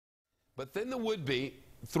But then the would-be,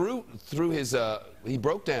 through his, he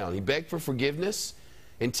broke down. He begged for forgiveness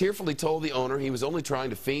and tearfully told the owner he was only trying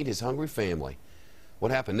to feed his hungry family.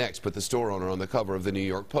 What happened next put the store owner on the cover of the New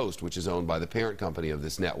York Post, which is owned by the parent company of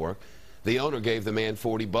this network. The owner gave the man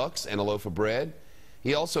 $40 and a loaf of bread.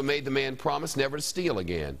 He also made the man promise never to steal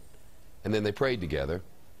again. And then they prayed together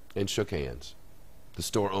and shook hands. The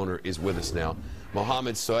store owner is with us now.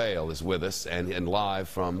 Mohammed Sohail is with us and live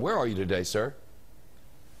from, where are you today, sir?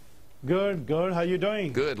 Good, good. How you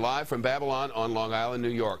doing? Good. Live from Babylon on Long Island, New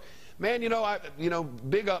York. Man, you know,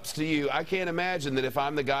 big ups to you. I can't imagine that if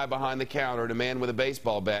I'm the guy behind the counter and a man with a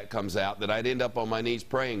baseball bat comes out, that I'd end up on my knees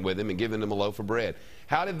praying with him and giving him a loaf of bread.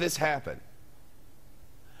 How did this happen?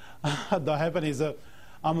 The happen is,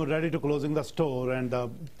 I'm ready to closing the store, and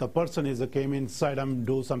the person came inside and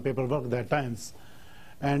do some paperwork that times.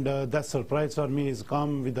 And that surprise for me is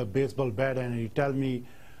come with a baseball bat and he tell me,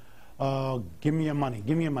 give me your money,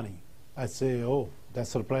 give me your money. I say, oh, that's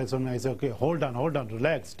surprise for me. I say, okay, hold on,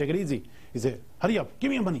 relax, take it easy. He say, hurry up, give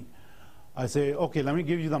me your money. I say, okay, let me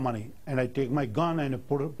give you the money. And I take my gun and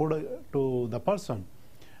put it to the person.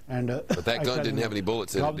 And but that gun didn't have any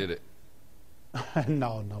bullets in it, did it?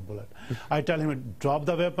 No, no bullet. I tell him, drop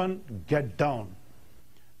the weapon, get down.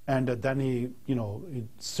 And then he, you know, he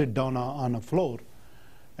sit down on the floor.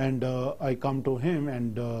 And I come to him,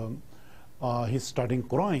 and he's starting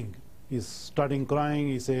crying. He's starting crying.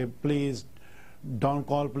 He say, please, don't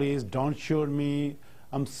call, please, don't shoot me.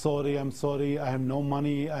 I'm sorry, I have no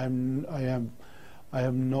money, I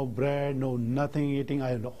have no bread, no nothing eating. I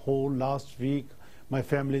had a whole last week. My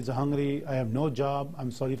family is hungry. I have no job.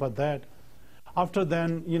 I'm sorry for that. After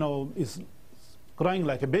then, you know, he's crying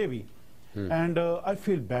like a baby. And I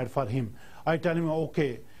feel bad for him. I tell him,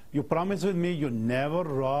 okay, you promise with me you never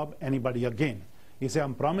rob anybody again. He say,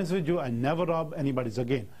 I'm promise with you I never rob anybody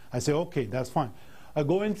again. I say, okay, that's fine. I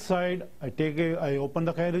go inside, I open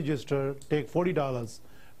the cash register, take $40,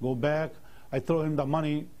 go back, I throw him the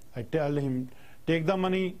money, I tell him, take the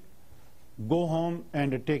money, go home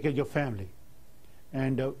and take care of your family.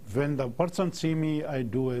 And when the person see me, I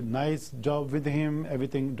do a nice job with him,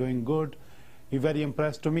 everything doing good. He very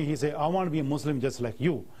impressed to me. He say, I want to be a Muslim just like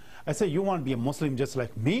you. I say, you want to be a Muslim just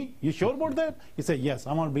like me? You sure about that? He said, yes,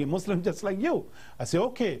 I want to be a Muslim just like you. I say,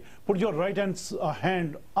 okay, put your right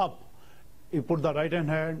hand up. He put the right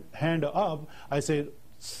hand up. I say,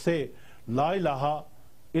 La ilaha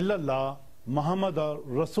illallah Muhammadur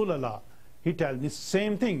Rasulullah. He tells me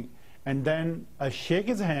same thing. And then I shake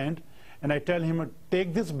his hand and I tell him,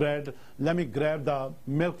 take this bread, let me grab the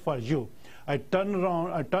milk for you. I turn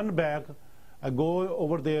around, I turn back, I go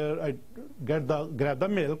over there, I grab the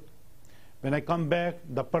milk. When I come back,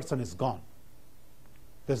 the person is gone.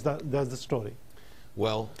 That's the story.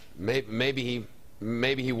 Well, maybe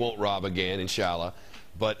he won't rob again, inshallah.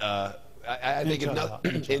 But I think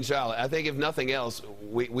inshallah, I think if nothing else,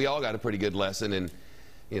 we all got a pretty good lesson. And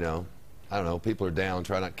you know, I don't know, people are down,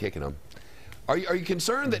 try not kicking them. Are you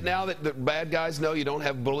concerned that now that the bad guys know you don't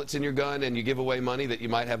have bullets in your gun and you give away money, that you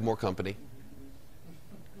might have more company?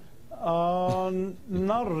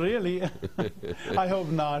 Not really. I hope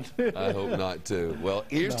not. I hope not too. Well,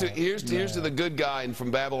 here's to the good guy from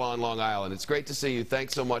Babylon, Long Island. It's great to see you.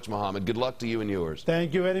 Thanks so much, Mohammed. Good luck to you and yours.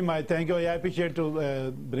 Thank you very much. Thank you. I appreciate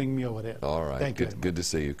to bring me over here. All right. Thank you. Good to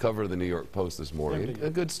see you. Cover of the New York Post this morning. A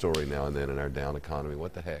good story now and then in our down economy.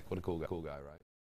 What the heck? What a cool guy, right?